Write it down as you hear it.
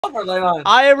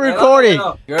I am recording.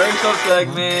 You're in some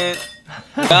segment.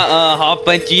 Hop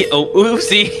punchy. Oh,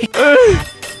 oopsie.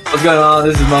 What's going on?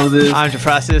 This is Moses. I'm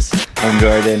Jafrasis. I'm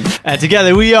Jordan. And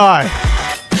together we are.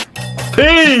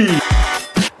 Hey!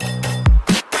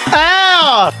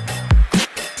 Ow!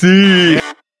 See.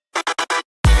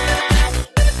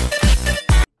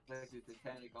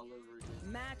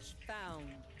 Match found.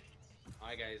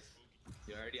 Alright, guys.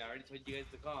 I already told you guys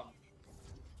to come.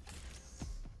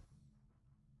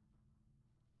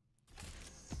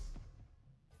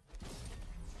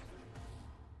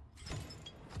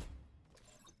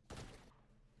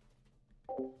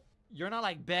 You're not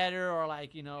like better or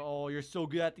like, you know, oh, you're so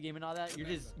good at the game and all that. You're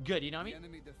just good, you know what I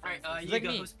mean? Alright, you like go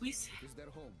me. host, please.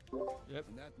 Yep.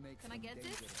 Can I get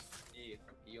this?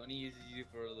 He only uses you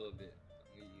for a little bit.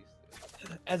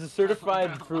 As a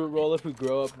certified fruit roller who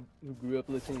grew up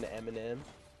listening to Eminem.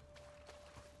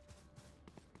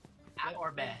 At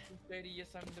or bad. Yes,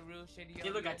 I'm the real shady.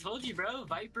 Hey, look, I told you, bro.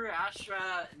 Viper, Astra,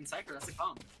 and Cypher. That's a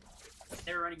comp.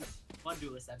 They were running one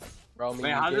duelist. Bro,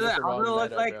 Wait, how does it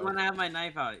look like when I have my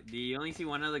knife out? Do you only see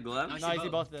one of the gloves? No, you see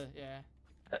both the, yeah.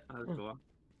 That's cool.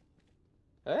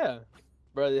 Yeah,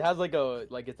 bro, it has like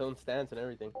its own stance and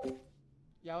everything.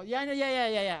 Yeah.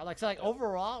 Like, so, like,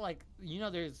 overall, like, you know,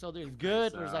 there's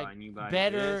good, there's like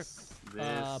better, this.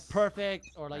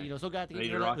 perfect, or like, you know, so good at the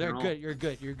game. They're good. You're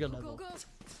good. You're good level.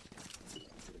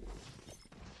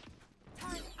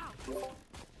 Go.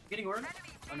 Getting word?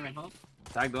 On right home.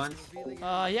 Tagged one.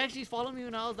 He actually followed me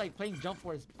when I was like playing Jump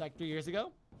Force like 3 years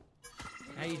ago.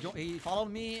 And he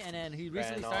followed me, and then he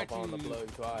recently started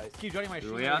to keep joining my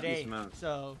stream every day.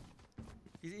 So,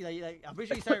 I'm pretty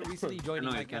sure he started recently joining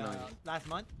like last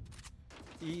month.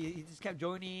 He just kept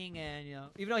joining, and you know,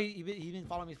 even though he been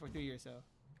following me for 3 years, so.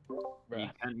 He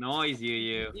can't noise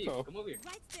you. Oh. Come over here.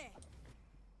 Right there.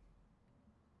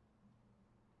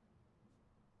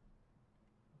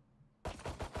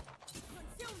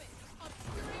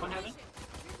 One heaven.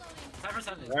 Cypher's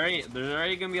heaven. There's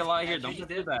already gonna be a lot here. Yeah, Don't push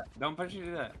through that. Don't push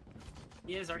through that.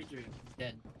 He is already through.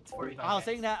 Dead. It's 45. I was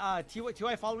saying that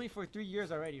Ty followed me for 3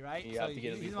 years already, right? You have to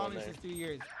get he's been following me since 3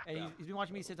 years, and he's been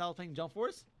watching me since I was playing Jump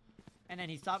Force, and then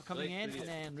he stopped coming in, and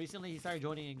then recently he started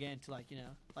joining again to like, you know,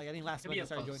 like I think last month he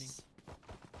started joining.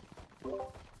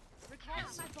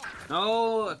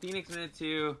 No, Phoenix minute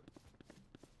 2.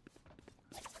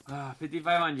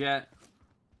 55 on Jet.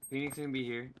 Phoenix gonna be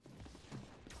here.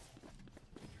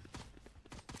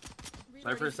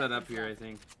 Cypher set up here, I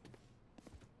think.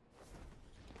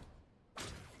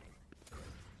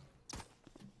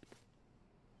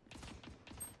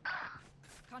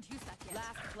 Can't use that yet.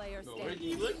 Last player Where are standing.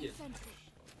 you looking?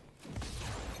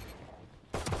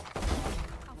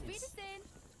 I'll feed us in.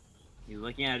 He's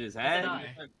looking at his head. No time.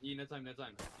 Just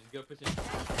go push in.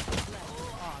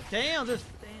 Oh damn! I thought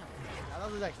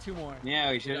there was like 2 more. Yeah,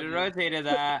 we should have rotated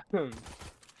that.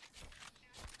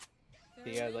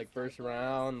 You guys like first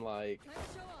round, like. Can I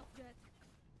show off, Jet?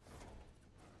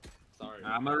 Sorry.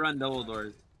 I'm gonna run double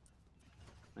doors.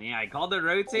 Yeah, I called it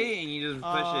rotate and you just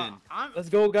push in. Let's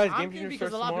go, guys. I'm Game thinking changer because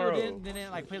starts a lot of tomorrow. people didn't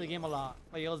like play the game a lot.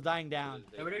 Like it was dying down.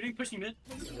 Hey, what are you doing? Pushing mid?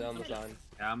 Down the sign.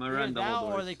 Yeah, I'm gonna Either run that double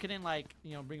or doors. they couldn't like,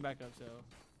 you know, bring back up. So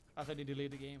that's why they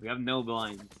deleted the game. We have no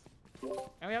blinds.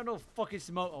 And we have no fucking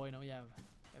smoke. Oh wait, no, we have.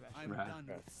 I'm Right. done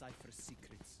with Cypher's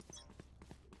secrets.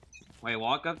 Wait,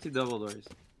 walk up to double doors.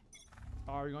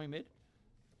 Oh, are we going mid?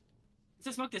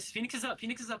 Let's smoke this. Phoenix is up.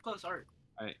 Phoenix is up close. Art.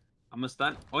 Alright, I'm gonna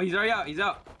stun. Oh, he's already out. He's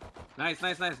out. Nice.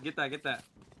 Get that. Need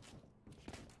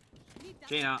that.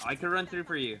 Jane, I can run through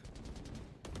for you.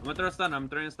 I'm gonna throw a stun. I'm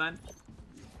throwing a stun.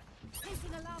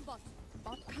 Placing alarm bot.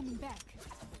 Bot coming back.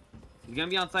 He's gonna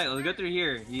be on site. Let's go through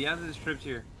here. He has his trips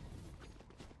here.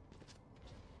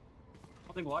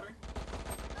 Holding water.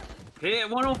 Hit it.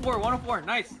 104.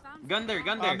 Nice. Gun there.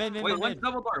 Mid, Wait, mid. one's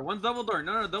double door.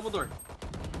 No, double door.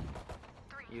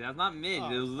 Yeah, that's not mid.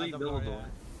 It was literally double door.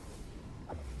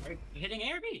 Are you hitting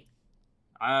A or B?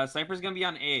 Cypher's gonna be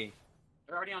on A.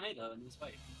 They're already on A though in this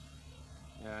fight.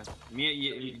 Yeah.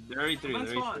 They're already through.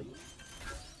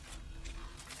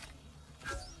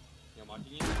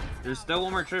 There's still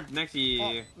one more trip next to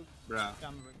you, bro.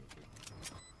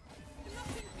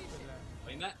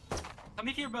 Come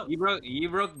here, bro. You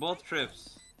broke both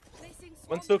trips. Placing swamp.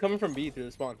 One's still coming from B through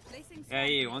the spawn. Placing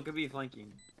Yeah, swamp. one could be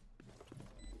flanking.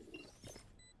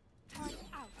 Turret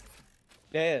out.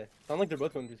 Yeah. Sound like they're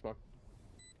both going through spawn.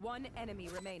 One enemy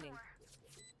remaining.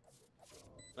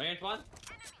 Right, one?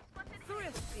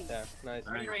 Thrifty. Yeah, nice.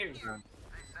 Right here. Now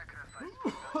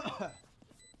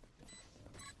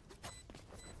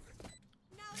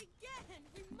again,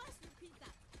 we must repeat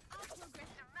that. Our progress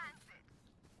demands it.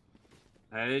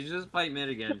 I just fight mid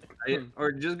again.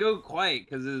 Or just go quiet,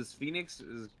 because his Phoenix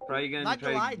is probably gonna Not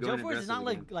try gonna lie, going Jump Force is not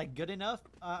again. like good enough.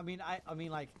 I mean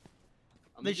like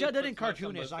they should have done it in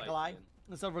cartoonish. Not gonna lie.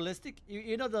 So realistic,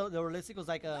 you know the realistic was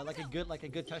like a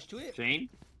good touch to it. Shane?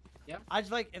 Yeah. I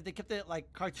just like if they kept it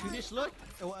like cartoonish look,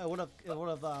 it would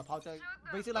have popped out.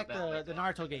 Basically like the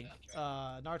Naruto game,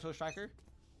 Naruto Striker.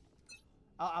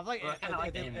 I like Well,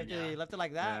 if they left it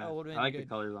like that, it would have been I like good. the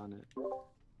colors on it.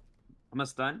 I'm a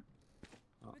stun.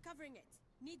 Recovering it.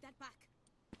 Need that back.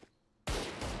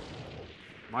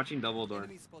 I'm watching double door.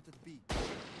 Enemy spotted B.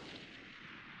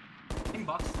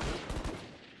 Inbox.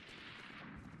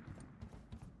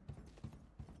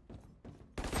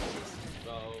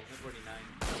 So 49.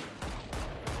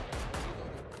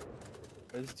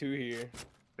 There's 2 here.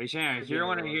 Wait, Shane, I hear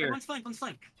one here. One's flank. One's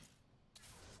flank.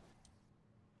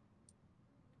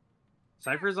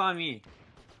 Cypher's on me.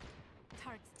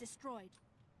 Targets destroyed.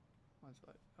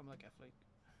 I'm like at flake.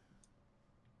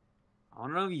 I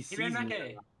don't know if he sees He ran back me. A.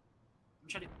 I'm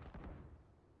trying to.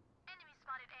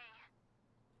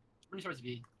 Running towards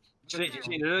B. Shane,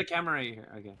 there's a camera right here.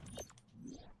 Okay.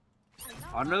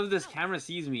 I don't know if this camera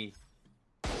sees me.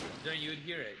 John, you would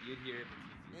hear it. You'd hear it.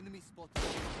 Enemy spotted.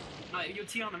 No, you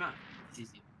T on the map. It's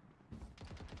easy.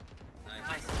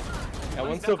 Nice. Nice. Yeah,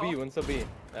 one's still B, one's still B.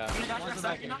 Yeah. I'm gonna dash One's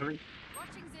back, back back, in.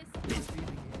 Watching this.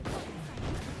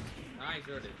 Nice,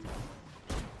 Jordan.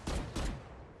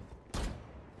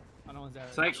 I know one's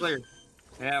there. Sight clear.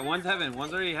 Yeah, one's heaven.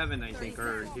 One's already heaven, I think,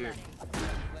 or here.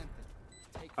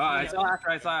 Oh, I saw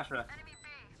Astra.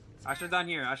 Astra's down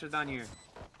here.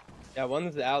 Yeah,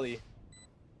 one's the alley.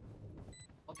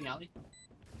 Open alley.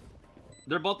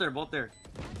 They're both there.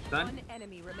 Done? One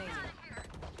enemy remaining.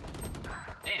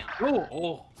 Damn.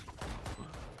 Oh.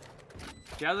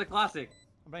 She has a classic.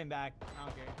 I'm bringing back. I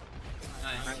don't care.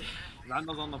 Nice.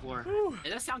 Randall's on the floor. It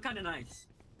does sound kind of nice.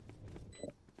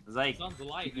 It's like, Sounds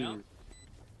light, yeah?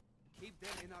 Keep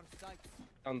them in our sights.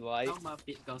 On the light. Come up,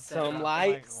 go set Some it up.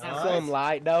 light. What? Some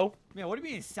light, though. Man, what do you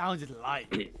mean it sounds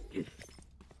light?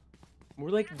 More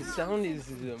like the sound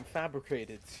is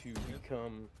fabricated to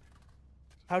become,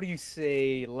 how do you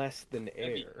say, less than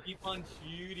air. Keep on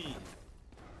shooting.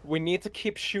 We need to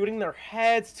keep shooting their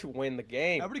heads to win the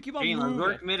game. Everybody keep on Shane, let's moving.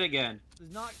 work mid again.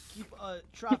 Does not keep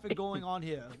traffic going on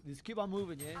here. Just keep on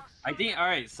moving, yeah. I think,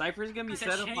 alright, Cypher's gonna be Is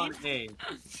that set up on A.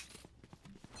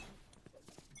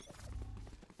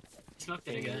 Smoked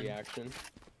it Any again. reaction.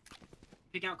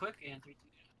 Peek out quick and 3, 2.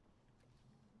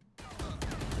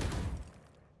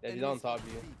 Yeah, he's on top of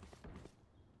you.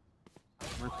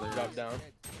 Drop down.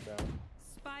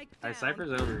 Spike Hey, down.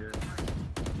 Cypher's over here.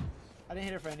 I didn't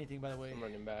hit her for anything, by the way. I'm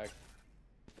running back.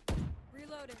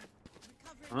 Reloading.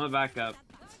 I'm gonna back up.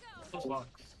 Close box.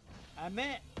 I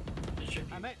meant It should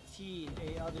be. T,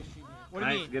 a other streamer. What do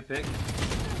you Nice, mean? good pick.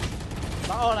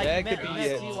 Oh, like Yeah, you it met, could you be met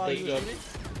it. T while you were Picked up. shooting?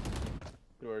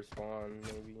 Door spawn,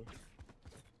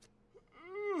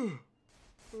 maybe.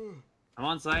 I'm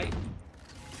on site.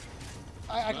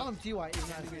 I call him TY. Even though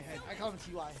he's in my head. I call him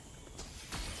TY.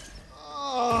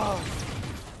 Oh.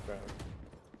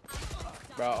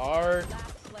 Bro, Art.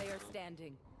 Last player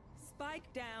standing.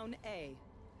 Spike down A.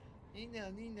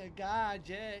 Nina,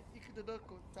 gadget.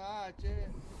 Ikudodoko, gadget.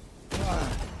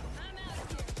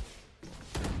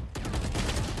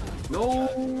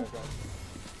 No!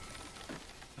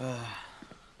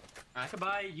 I could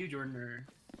buy you, Jordan, or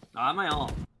I'm my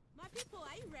ult. My people,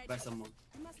 are you ready? buy someone.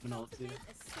 You must No, too. cultivate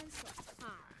a sense of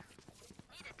time.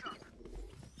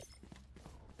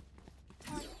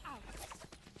 Turn out.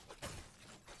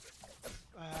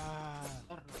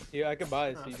 Yeah, I could buy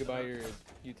it, so you could buy your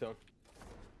Utah.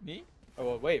 Me? Oh,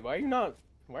 well, wait, why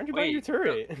aren't you buying your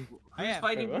turret? I Who's am.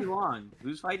 fighting Wait, what? belong?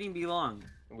 Who's fighting belong?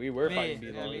 We were Me. fighting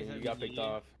Yeah, B-Long, me, and you got picked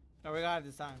off. No, we got it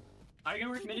this time. Are you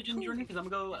gonna work mid Jordan? Because I'm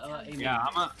gonna go A mid. Yeah,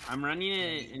 I'm running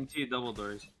it into double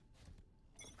doors.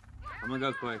 I'm gonna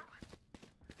go quick.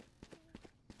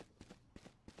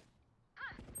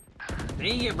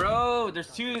 Dang it, bro!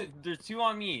 There's two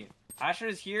on me.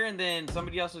 Asher's here, and then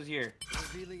somebody else was here.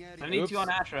 Revealing area. 72 on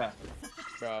Asher.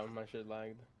 Bro, my shit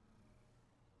lagged.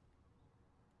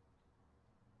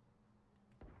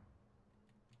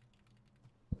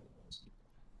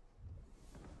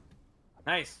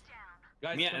 Nice.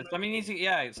 Guys, Yeah, somebody needs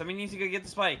to go get the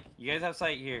spike. You guys have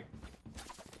sight here.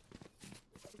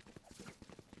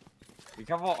 Be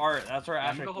careful, Art. That's where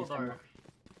I'm Asher. gonna go hold R.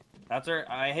 That's her.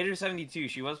 I hit her 72.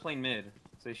 She was playing mid,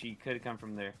 so she could come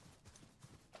from there.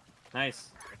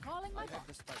 Nice. Calling my I bot. have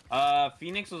the spike.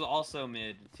 Phoenix was also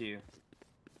mid too.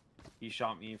 He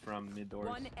shot me from mid doors.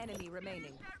 One enemy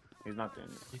remaining. He's not doing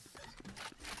it.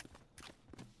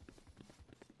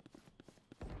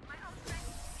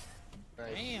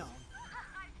 Nice. Damn.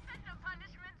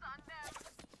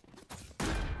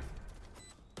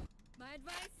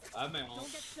 Advice? I have my own.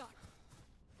 Don't get shot.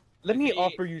 Let me see-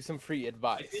 offer you some free I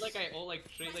advice. feel like I ult like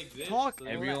straight like this. Talk. so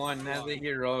then- Everyone has a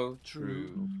hero.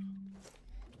 True.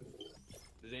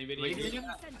 Does anybody What are you agree?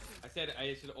 gonna do? Sentry. I said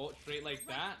I should ult straight like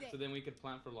that, so then we could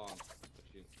plant for long.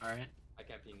 Alright. I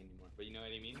can't ping anymore, but you know what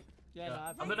I mean? Yeah,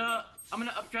 no, I'm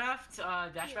gonna updraft,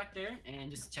 dash back there, and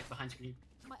just check behind screen.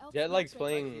 My ult's Jet not likes ready.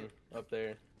 playing up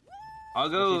there. I'll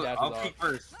go. She dashes I'll off. peek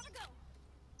first.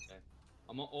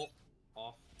 I'm gonna ult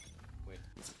off. Wait.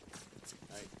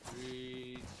 Alright,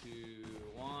 3, 2,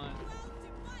 1.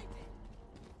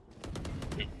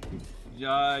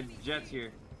 Jet's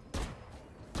here.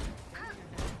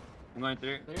 I'm going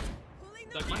through.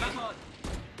 Ducky. My back out.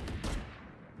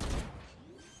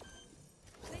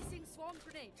 Placing swarm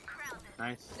grenade.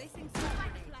 Nice. Placing swarm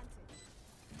grenade.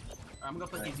 Planted. I'm gonna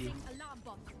put TP. Placing alarm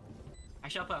bot.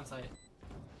 Actually, I'll put on site.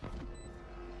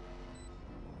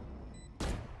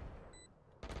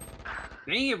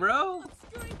 Dang it, bro.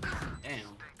 Damn.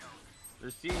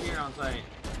 There's two here on site.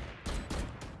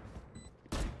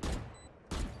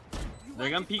 They're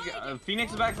gonna peek.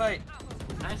 Phoenix is back site.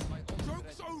 Nice.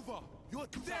 Joke's over. You're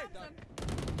dead.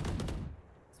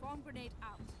 Swarm grenade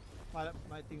out.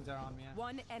 My things are on me. Yeah.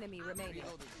 One enemy remaining.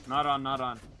 Not on. Not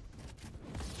on.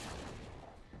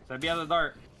 Sebby has a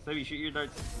dart. Sebby, shoot your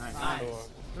darts. Nice. Nice. Oh.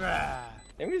 Rah.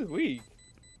 Damn, he's weak.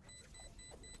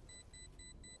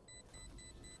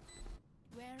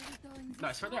 Where are we going? No,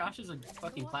 I swear their Asha's a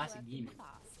fucking classic game.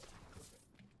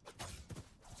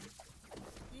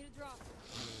 Need a drop.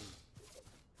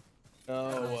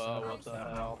 Oh, what the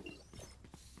hell?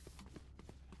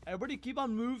 Everybody keep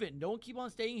on moving. Don't keep on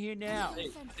staying here now.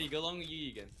 Hey, go long with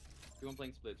you again. Keep on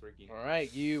playing splits, Ricky.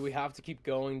 Alright, we have to keep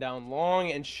going down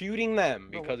long and shooting them.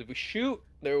 Because if we shoot,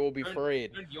 there will be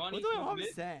frayed. Do you want What to did my mom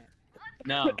mid? say?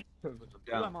 No. What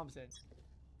did my mom say?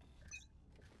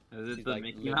 Is it She's the like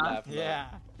Mickey mid Mouse? left. Yeah.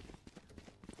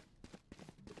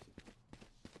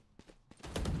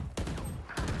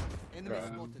 Enemy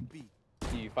Bruh. spotted B.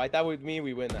 You fight that with me,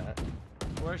 we win that.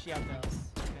 Where is she at though?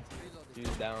 She's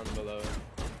down below.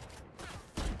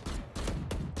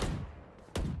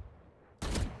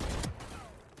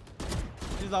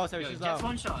 She's low, Sarah. Yo, She's Jet's low.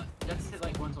 one shot. Jet's hit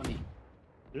like 120.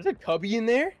 There's a cubby in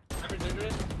there?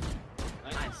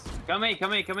 Nice. Come here,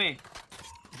 come here, come here.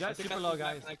 Jet's super low,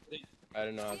 guys. I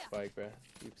don't know how to spike, bro.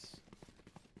 Oops.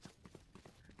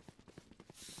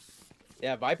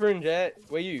 Yeah, Viper and Jet.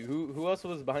 Wait, who else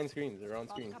was behind screens or on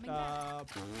screens? I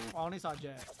only saw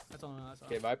Jet. That's all I saw.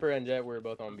 Okay, Viper and Jet were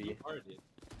both on B.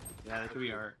 Yeah, that could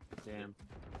be art. Damn.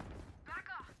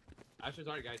 Asher's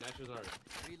art, guys. Asher's art.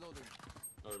 Reloading.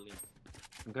 Or lean.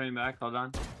 I'm coming back. Hold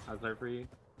on. I'll start for you.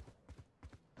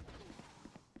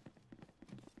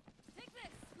 Take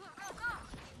this. Go, go, go.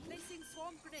 Placing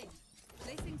swarm grenade.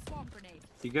 Placing swarm grenade.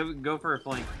 You go for a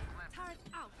flank. Turret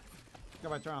out. Got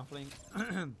my turn on flank.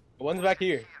 One's back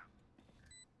here.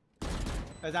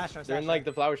 There's Astra. They're in like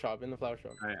the flower shop. In the flower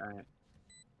shop. Alright, alright.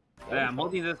 Yeah, I'm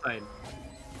holding this side.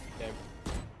 Okay.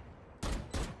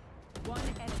 One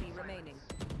enemy remaining.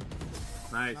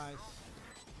 Nice. Nice.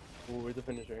 Ooh, where's the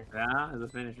finisher? Yeah, it's a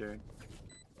finisher.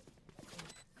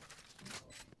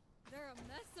 They're a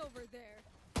mess over there.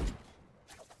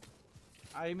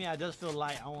 I mean, I just feel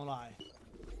light. I won't lie.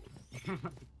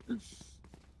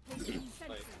 Placing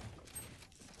sentry.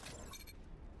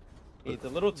 It's a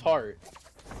little tart.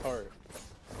 Tart.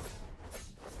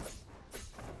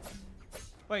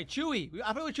 Wait, Chewy.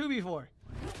 I played with Chewy before.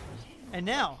 And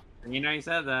now. You know you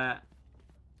said that.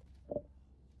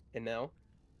 And now?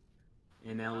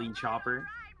 An LE chopper.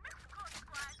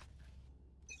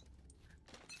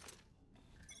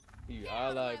 Yeah, I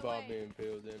like popping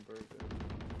pills and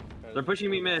Percocet. They're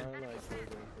pushing me mid. I like pills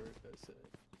and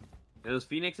Percocet. It was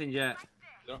Phoenix and Jet.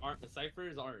 There aren't the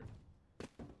ciphers aren't.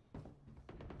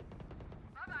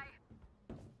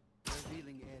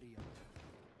 Revealing area.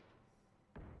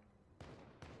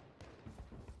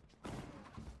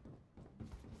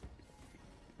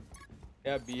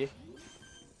 Yeah, B.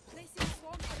 Placing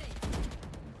swarm grenade.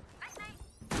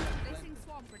 Placing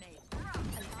swarm grenade.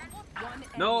 One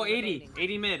No, enemy 80. remaining.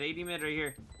 80 mid. 80 mid right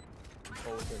here.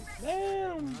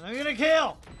 Damn. I'm gonna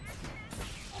kill.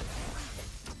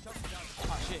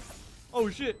 Oh shit. Oh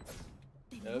shit.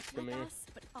 Yep, come here.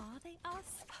 But are they us?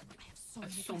 I have so I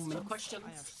many have so many questions. I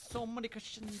have so many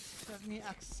questions. Let me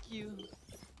ask you.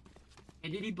 Hey,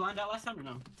 did he blind out last time or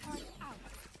no? Turret out.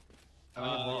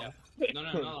 Yeah. No,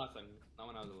 not last time. Not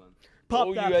when I was alone. Pop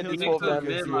Oh, that you had pill. the 12 Phoenix damage.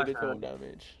 mid You had the last 12 time.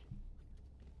 damage.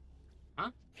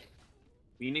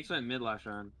 Phoenix went mid last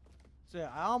round. So yeah,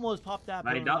 I almost popped that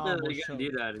pill. I and doubt that almost they're gonna do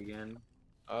choked. that again.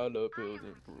 I love pills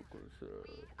and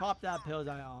Percocet. Pop that pill.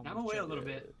 I almost I'm gonna wait a choked. little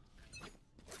bit.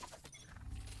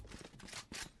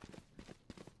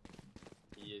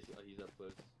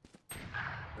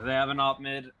 They have an op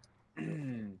mid.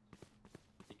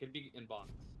 He could be in box.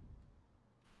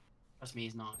 Trust me,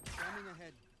 he's not. Scanning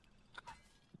ahead.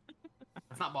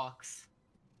 That's not box.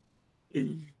 Oh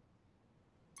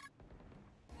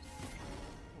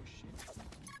shit.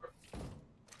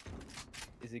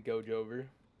 Is it Gojo over?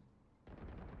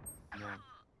 No.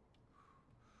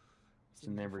 It's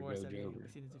Seen it never before, go Sebby. over.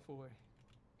 I've seen it before.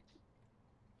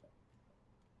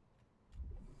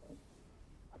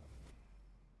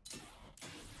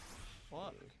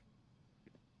 Fuck.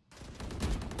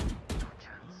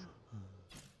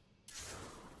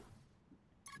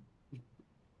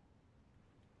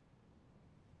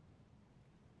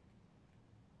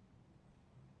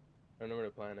 I don't know where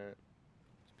to plan it.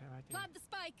 Just plant right there. Plant the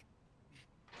spike.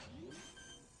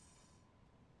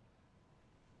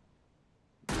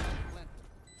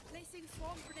 Placing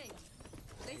swarm grenade.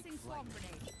 Placing swarm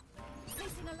grenade.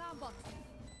 Placing alarm bot.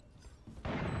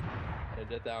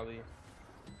 Death alley.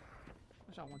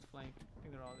 I shot one's flank. I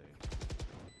think they're all there.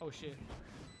 Oh shit.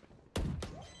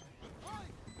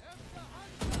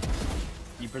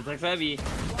 He protects heavy.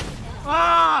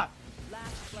 Ah!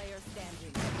 Last player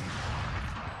standing.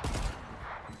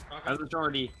 As a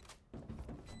shorty.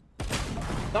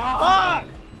 Fuck!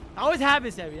 Always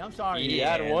happens, Sebby. I'm sorry. You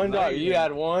Yeah, had one job. You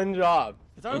had one job.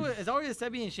 It's always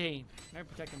Sebby and Shane. Never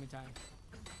protect them in time.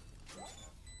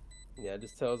 Yeah, it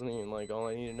just tells me like all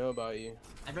I need to know about you.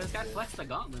 I bro, this guy flexed the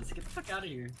gauntlets. Get the fuck out of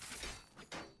here.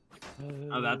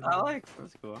 Oh, that's Alex?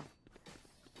 That's cool.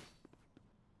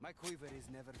 My quiver is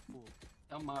never full.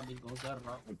 Don't mob me, goes that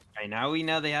route. Okay, now we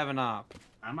know they have an op.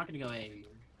 I'm not gonna go A anymore.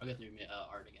 I'll go through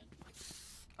art again.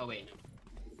 Oh wait,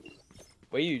 no.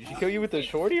 Wait, did she kill you with a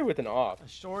shorty or with an off? A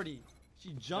shorty.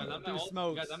 She jumped Guys, I'm through at ult-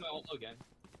 smokes. Guys, I'm at ult again.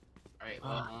 Alright,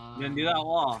 well, You gonna do that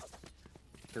wall?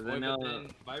 Cause I Wait, know. but then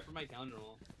Viper might counter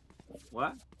roll.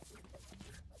 What?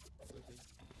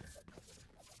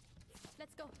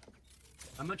 Let's go.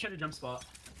 I'm gonna try to jump spot.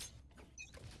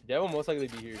 Dad will most likely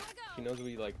be here. She knows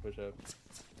we like push up.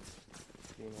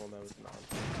 You can hold that with non.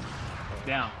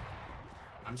 Down.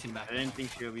 I'm just gonna back. I didn't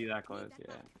think she would be that close.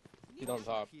 Yeah. She's on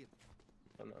top. Here.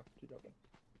 Oh no, she's joking.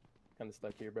 Kinda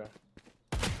stuck here, bro.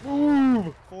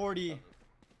 40.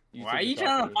 Why are you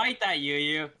trying to fight that,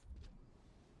 Yu?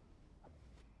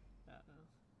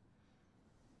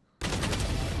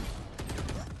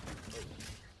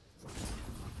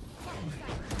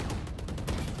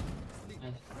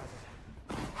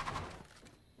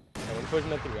 Yeah, we're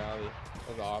pushing up through alley.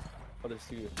 That's off. Oh, there's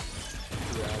two.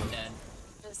 Through alley. Dead.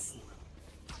 Yes.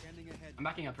 Scanning ahead. I'm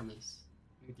backing up from this.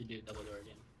 We have to do double door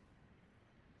again.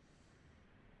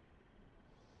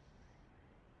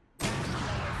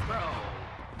 Bro.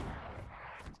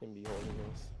 It's gonna be holding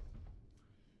this.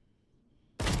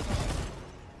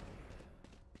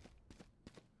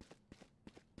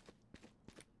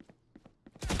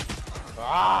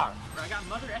 Ah! Bro, I got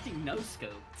mother effing no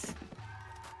scopes. That's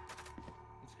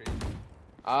crazy.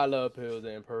 I love pills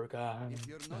and perca. If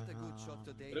you're not a good shot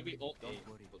today, It'll be ult don't A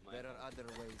worry. with my- There are other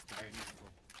ways to be useful.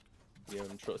 Yeah,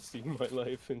 I'm trusting my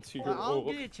life into your I don't ult.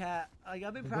 get it, chat. Like,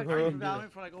 I've been practicing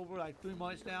Valorant for like over like 3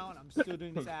 months now, and I'm still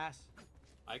doing this ass.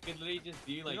 I could literally just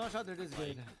do You like. know what shot they're this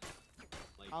good.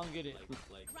 Like, I don't get it.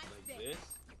 Like this.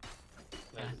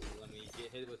 Yeah. Like, when we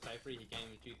get hit with Cypher, he can't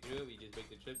even shoot through it. We just break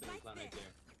the trip and we plant right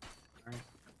there.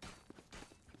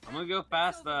 I'm gonna go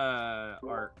past the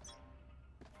art.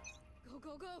 Go,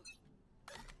 go, go.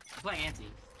 I'm playing anti.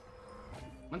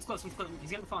 One's close, one's close.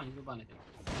 He's gonna fall, he's gonna blind, I think.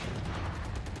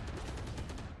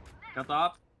 Got the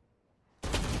op.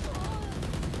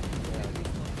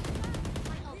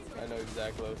 I know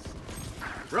exact close.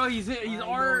 Bro, he's I know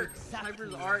art. exactly.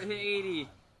 Sniper's art hit 80.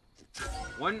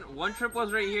 One trip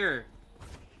was right here.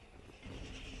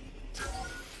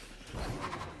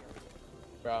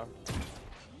 Bro.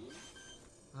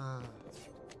 Alright,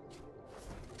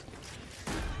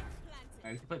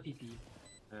 we can play PP.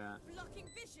 Yeah. Blocking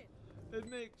vision. It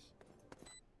makes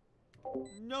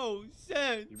no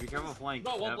sense. You be careful flank.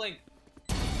 Bro, one Yep. blink.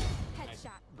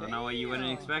 Headshot. Don't know why you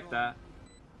wouldn't expect that.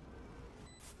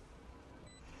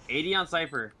 80 on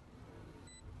Cypher.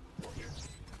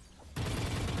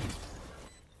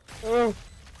 Oh.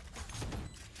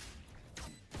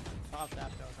 Pop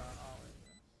that though.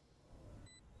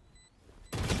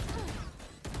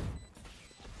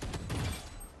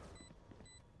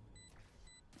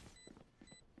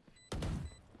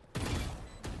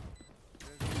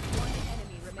 One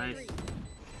enemy remaining.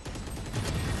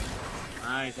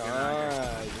 Nice. Good round.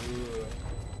 Ah,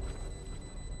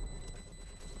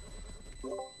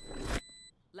 yeah.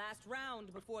 Last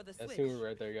round before the That's switch. who we're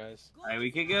right there, guys. Alright,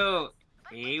 we could go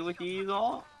A with these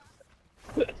all.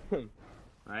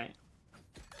 Right?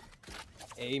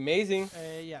 Amazing.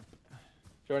 Yeah.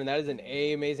 Jordan, that is an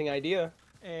amazing idea.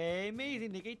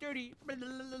 Amazing. Nick 830.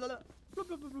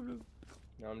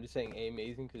 No, I'm just saying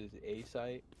amazing because it's A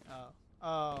site.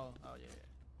 Oh, yeah.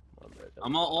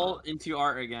 I'm all ult into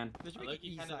art again. I look,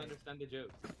 you kind of understand the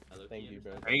joke. Thank you,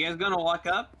 bro. Are you guys gonna walk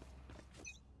up?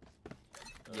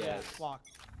 Yes. Walk.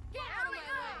 Get out of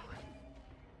my way.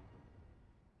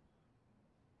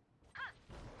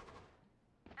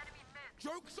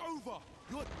 Joke's over.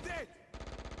 You're dead.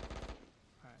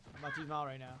 Alright, I'm about to use Mal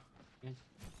right now.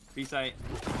 B site.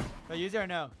 Do I use it or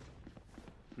no?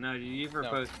 No, you use for No.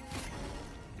 post.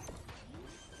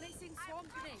 Placing swarm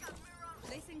grenade.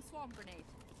 Placing swarm grenade.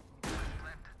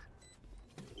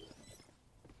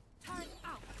 Turret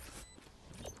out.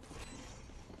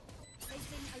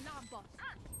 Placing alarm bot.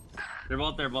 They're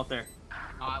both there, both there.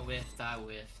 Oh, I whiffed.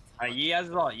 Alright, Yi has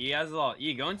the ult. Yi has the ult.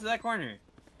 Yi, go into that corner.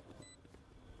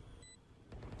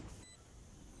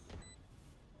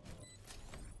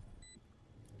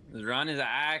 This run is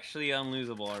actually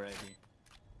unlosable already.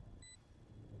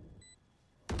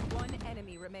 One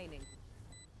enemy remaining.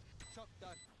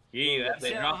 Yi, you have to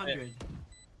drop 100. it.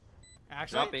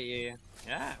 Actually? Drop it, Yi.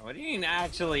 Yeah, what do you mean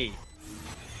actually?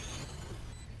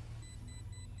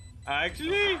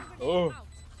 Actually? Oh.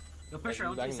 Go push her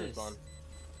own Back in the pieces. spawn.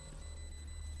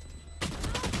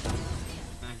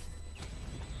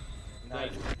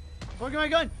 Nice. Where my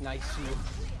gun? Nice.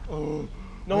 Oh.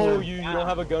 No, you don't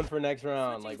have a gun for next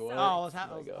round. Like what? Oh, what's Oh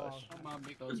happening? my gosh.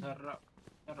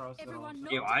 Everyone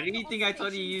Yo, why do you think I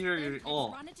told you to use your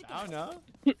ult? I don't know.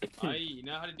 You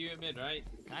know how to do it mid, right?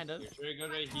 Kind of. You're sure it goes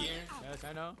right here? Yes,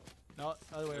 I know. No,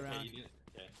 other way Okay, around. you didn't.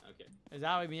 Okay. Is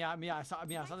that what I saw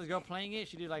this girl playing it.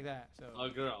 She did like that. So. Oh,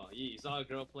 girl. You saw a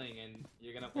girl playing and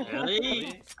you're gonna fall.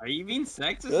 Really? Are you being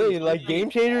sexist? Really? Like Game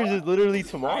Changers is literally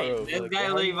tomorrow. This Like, guy how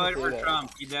do really you voted say for that?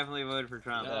 Trump. He definitely voted for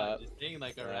Trump. Yeah, just saying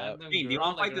like a random Hey, do you girl,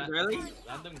 want to fight like this early?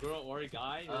 random girl or a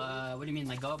guy? What do you mean?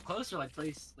 Like go up close or like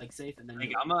place like safe and then?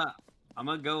 Like, I'm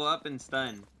gonna go up and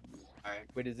stun. Alright.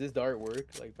 Wait, does this dart work?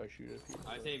 Like if I shoot it?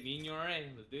 I say me and you are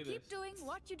A. Let's do this. Keep doing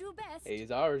what you do best. A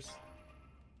is ours.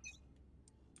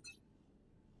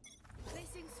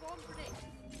 Placing swarm grenade.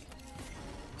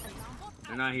 Alarm bot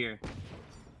They're not here.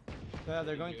 Yeah,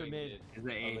 they're going through mid. Is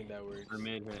it I don't A think that works. or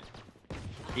mid hit?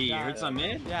 Hey, you Yeah, heard some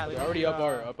mid? Yeah, They're already up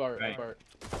art, Right. up art.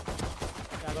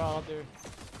 Yeah, they're all up there.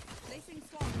 Placing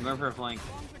swarm. I'm going for a flank.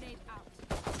 Swarm grenade out.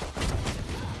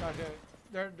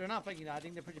 They're not flanking now. I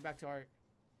think they're pushing back to art.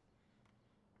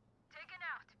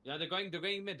 Yeah, they're going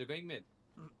mid. They're going mid.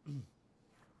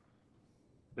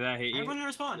 Did that hit you? Everyone in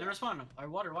our spawn. In our spawn. Our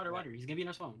water. He's gonna be in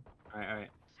our spawn. Alright.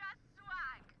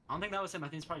 I don't think that was him. I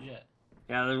think it's probably Jet.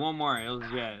 Yeah, there's one more. It was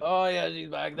Jet. Oh yeah, she's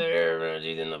back there.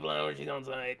 She's in the flower. She's on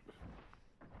site.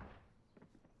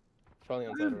 Probably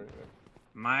on site.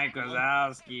 Mike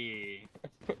Wazowski.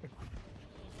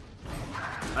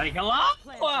 Like, hello?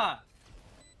 Planted.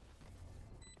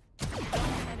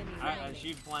 Enemy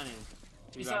She planted.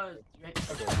 You saw right.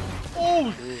 Oh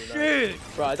Ooh, shit!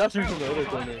 Bro, I thought she was in the other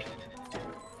corner.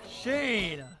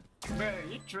 Shane! Bro,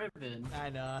 you're tripping. I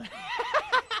know.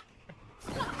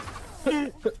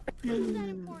 Yeah,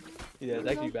 it's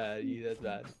actually bad. Yeah, that's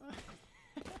bad.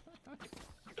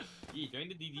 Yee, join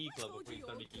the DD club before you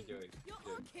start making jokes.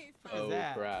 Okay, What is Oh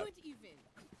that? crap. good even.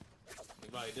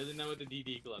 Bro, he doesn't know what the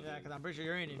DD club Yeah, is. because I'm pretty sure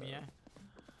you're in him, yeah?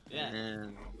 Yeah,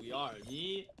 Man. we are.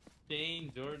 Me,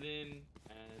 Shane, Jordan,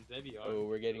 and Debbie are. Oh,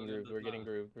 we're getting Jordan grooved. does We're getting not.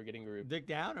 grooved. We're getting grooved. Dick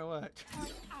down or what?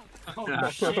 Oh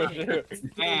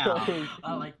shit. Damn.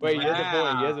 I like. Wait, he has a point.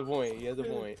 He Wow. has a point. He has a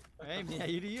point. Hey, yeah,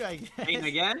 you do you, I guess. Aiden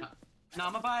again? No,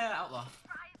 I'm gonna buy an outlaw.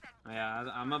 Yeah,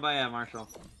 I'm gonna buy a Marshall.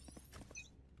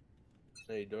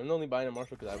 Hey, don't only buy a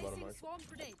Marshall because I bought a Placing Marshall. swarm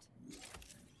grenade.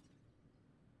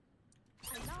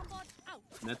 Alarm bot out.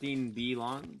 Nothing B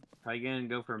long. Probably gonna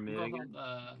go for mid Go again.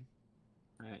 hold,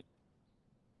 Alright.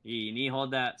 You need to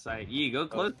hold that side. You go Oh,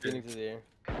 closer Phoenix is here.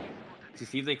 to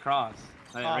see if they cross.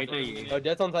 Like, right there, you. Oh,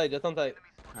 Jet's on site. Jet's on site.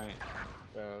 Alright.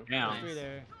 Down. Down. Three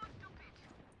there.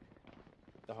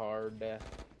 The hard.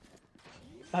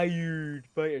 Fired.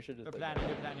 Fire. Should They're just.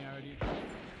 planning already.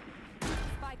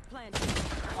 spike planted.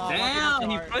 Oh, Damn, one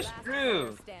he hard. pushed Last through.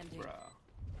 player standing. Bro.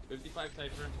 55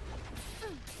 Cypher.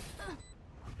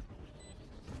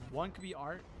 One could be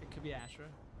Art, it could be Astra.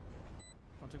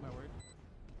 Don't take my word.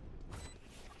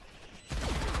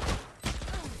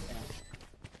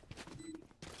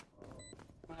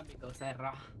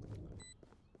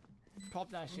 Pop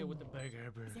that shit with the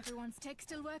burger, bro. Is everyone's tech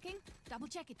still working? Double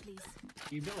check it, please.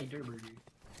 You built like Dirt Burger.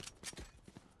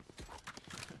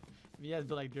 You guys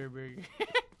built like Dirt Burger.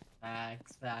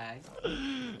 Facts. That's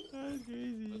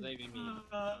crazy. Was that even me?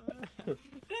 This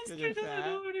Good kid doesn't fat.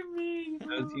 know what it means.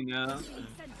 Those you know.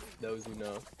 Those who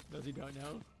know. Those who don't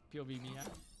know, POV me out.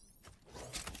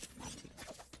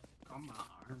 Come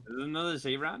on. Is it another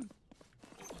save round?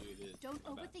 Don't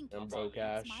overthink I'm it. broke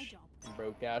Ash. It's my job. I'm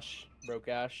broke Ash. Broke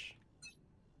Ash.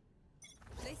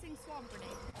 Placing swarm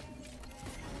grenade.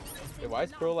 Hey, why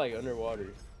is Pearl like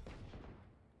underwater?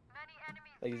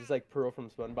 Like, is this like Pearl from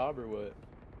SpongeBob or what?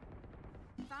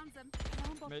 Found them.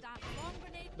 Bomb bot Mid. down. Swarm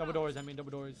grenade. Double doors, I mean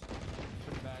double doors.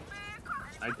 Turn it back.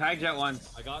 I tagged Jet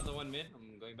once. I got the one mid.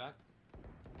 I'm going back.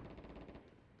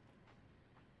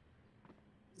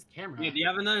 This camera. Yeah, do you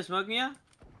have another smoke, Mia?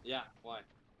 Yeah. Why?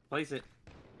 Place it.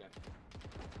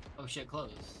 Oh shit,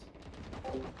 close.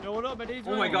 Yo, what up, my days?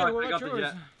 Oh my god, what I about got the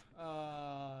yours?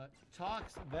 jet.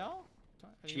 Talks Bell?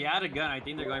 She had a gun. I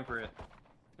think they're going for it.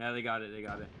 Yeah, they got it. They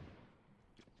got it.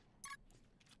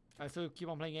 I still keep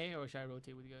on playing A, or should I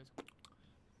rotate with you guys?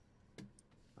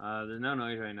 There's no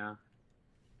noise right now.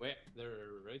 Wait, they're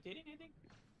rotating, I think?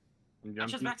 I'm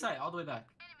Asha's jumping. backside, all the way back.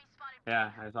 Yeah,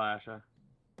 I saw Asha.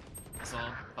 So,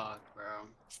 fuck, bro.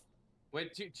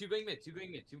 Wait, two going mid, two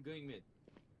going mid.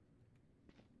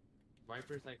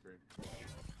 Viper, Cypher.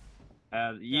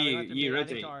 You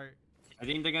rotate. I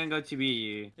think they're gonna go to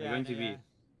B. They're going to B.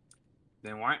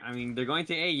 Then why? I mean, they're going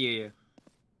to A. You.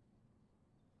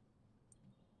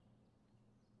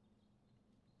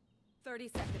 30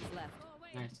 seconds left. Oh,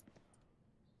 wait. Nice.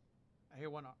 I hear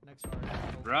one next door.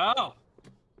 Bro!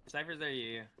 Cypher's there,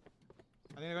 you.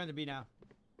 I think they're going to B now.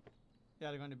 Yeah,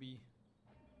 they're going to B.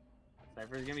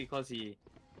 Cypher's gonna be close to you.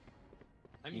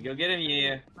 I You go get him,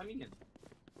 yeah. I mean,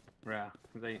 Bro.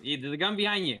 Like, there's a gun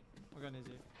behind you. What gun is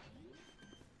it?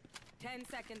 10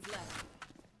 seconds left.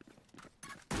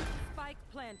 Spike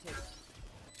planted.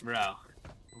 Bro.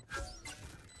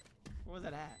 What was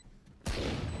that at?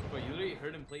 wait, you literally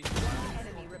heard him play.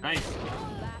 Enemy remaining. Nice.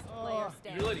 Last player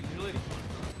standing. You're reloading.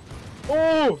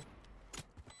 Oh!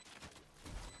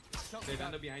 They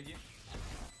Vandal behind you.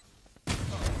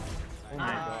 Oh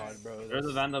my god, bro. There's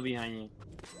a Vandal behind you.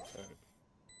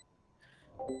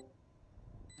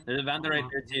 There's a Vandal right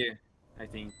there too, I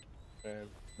think.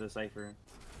 The Cypher.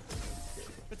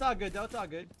 It's all good though, it's all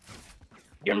good.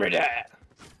 Give me that!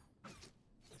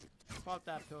 Pop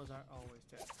that pills are always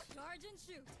tips. Charge and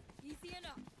shoot. Easy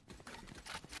enough.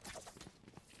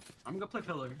 I'm gonna play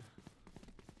pillar.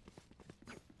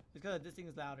 It's because this thing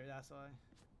is louder, that's why.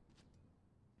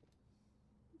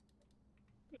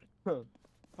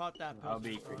 Pop that pill. I'll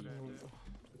be I'm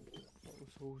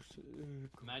so sick.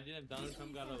 Imagine if Donald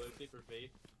Trump got a lipstick for faith.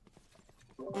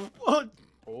 What?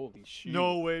 Holy shit.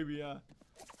 No way, yeah.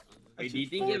 Wait, do you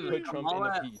think Put Trump in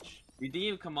a peach. do you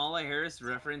think if Kamala Harris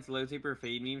referenced low taper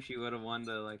fade meme, she would have won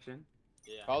the election?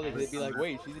 Yeah. Probably they'd be like,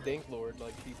 wait, she's a dank lord,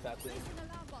 like she's tapped in. Placing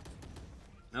alarm bot.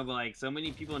 No, but like so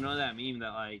many people know that meme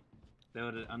that like they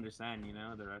would understand, you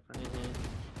know, the reference.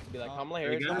 Be like, Oh. Kamala There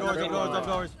Harris. you go. Double doors, double doors, double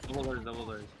doors. Double doors, double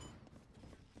doors.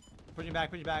 Put you back,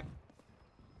 put you back.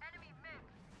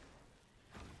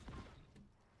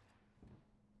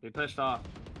 They pushed off.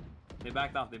 They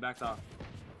backed off. They backed off.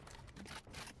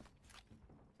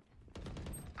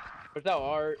 Where's that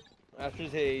art?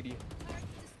 Asher's hit 80. Turret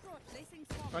destroyed. Placing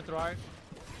swarm. Run through art.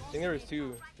 I think there was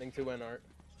two. I think two went art.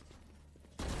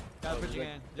 Gotta Oh, push there's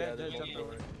again. like- Yeah, yeah, there's jump multiple.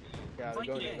 over. Yeah, they're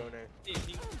going there, going there.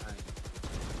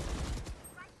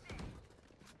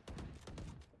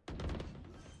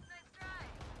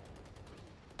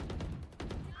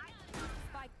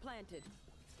 Spike planted.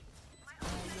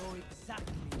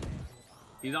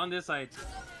 He's on this side.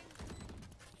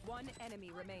 One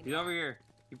enemy remaining. He's over here.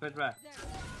 He pushed back.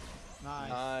 Nice.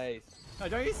 Nice. Oh,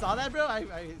 don't you saw that, bro? I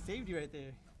saved you right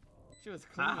there. She was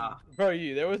clean. Ah. Bro,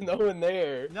 there was no one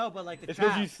there. No, but like the It's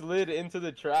because trap. you slid into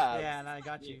the trap. Yeah, and I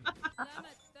got you. Damn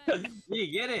it. Thanks. You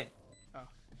get it.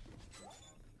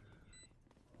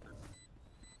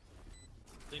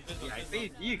 Yeah, I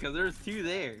saved you because there was two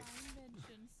there. My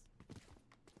inventions.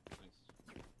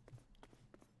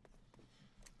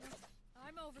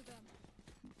 I'm over them.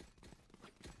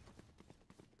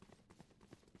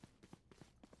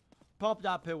 Pop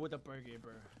that pill with a burger,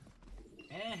 bro.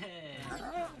 Hey.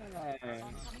 Coming back. There,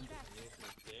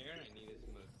 I need a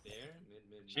smoke there.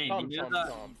 Mid. Shane, Tom, do you know Tom,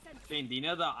 the Tom. Shane, do you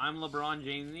know the I'm LeBron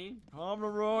James meme? I'm the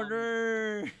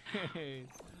runner.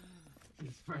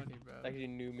 It's funny, bro. That's actually a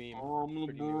new meme. I'm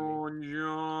Pretty new LeBron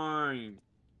James.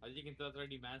 As you can tell, it's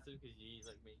already massive because he's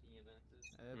like making it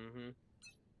massive. Mm-hmm.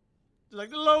 Like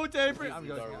the low taper. This I'm is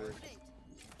going. our Swarm work. grenade.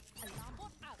 Alarm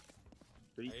bot out.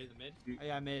 Here's the mid. Oh,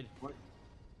 yeah, mid.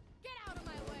 Get out of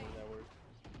my way. That works.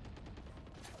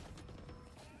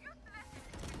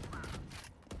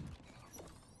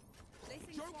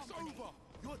 Joke's over.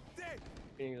 You're dead.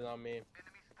 Phoenix is on me.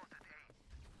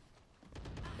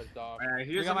 That's off. Alright,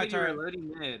 here's got my somebody turret.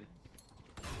 reloading mid.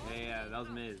 Yeah, that was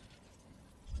mid.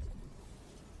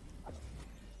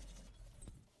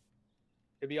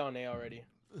 He'll be on A already.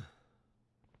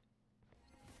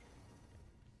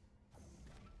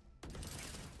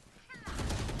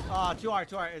 Oh,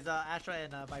 2R is Astra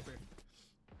and Viper.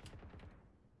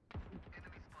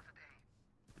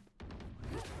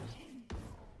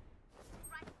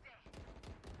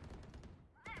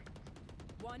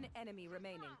 One enemy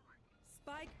remaining.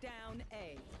 Spike down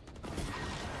A.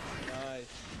 Nice.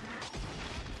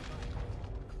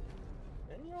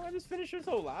 Man, you know why this finisher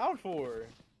so loud for?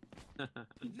 Match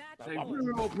Hey,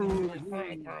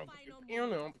 point.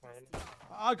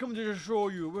 I come to destroy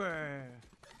you.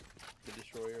 The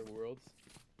destroyer of worlds.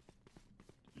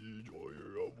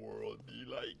 Destroyer of world be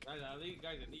like. Guys, I think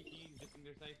he's missing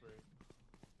their cipher.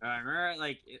 I remember,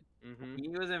 like, he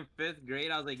was in 5th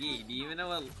grade. I was like, "Hey, do you even know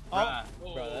what?" Oh.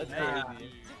 Bro, that's Yeah.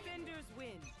 crazy. Defenders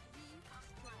win.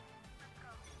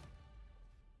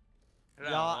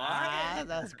 Y'all,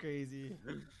 that's crazy.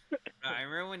 I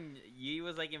remember when Yi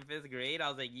was like in 5th grade. I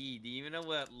was like, "Yi, do you even know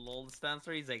what LOL stands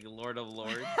for?" He's like, "Lord of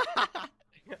Lords."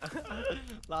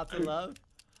 Lots of love.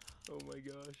 Oh my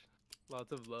gosh.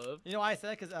 Lots of love. You know why I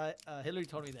said? Because Hillary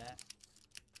told me that.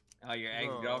 Oh, your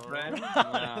ex-girlfriend?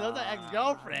 That was an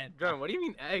ex-girlfriend. John, what do you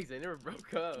mean eggs? They never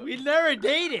broke up. We never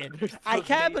dated. They're still I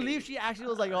can't dating. believe she actually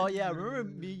was like, "Oh yeah, remember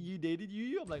me? You dated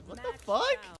you?" I'm like, "What the Match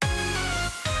fuck?" down.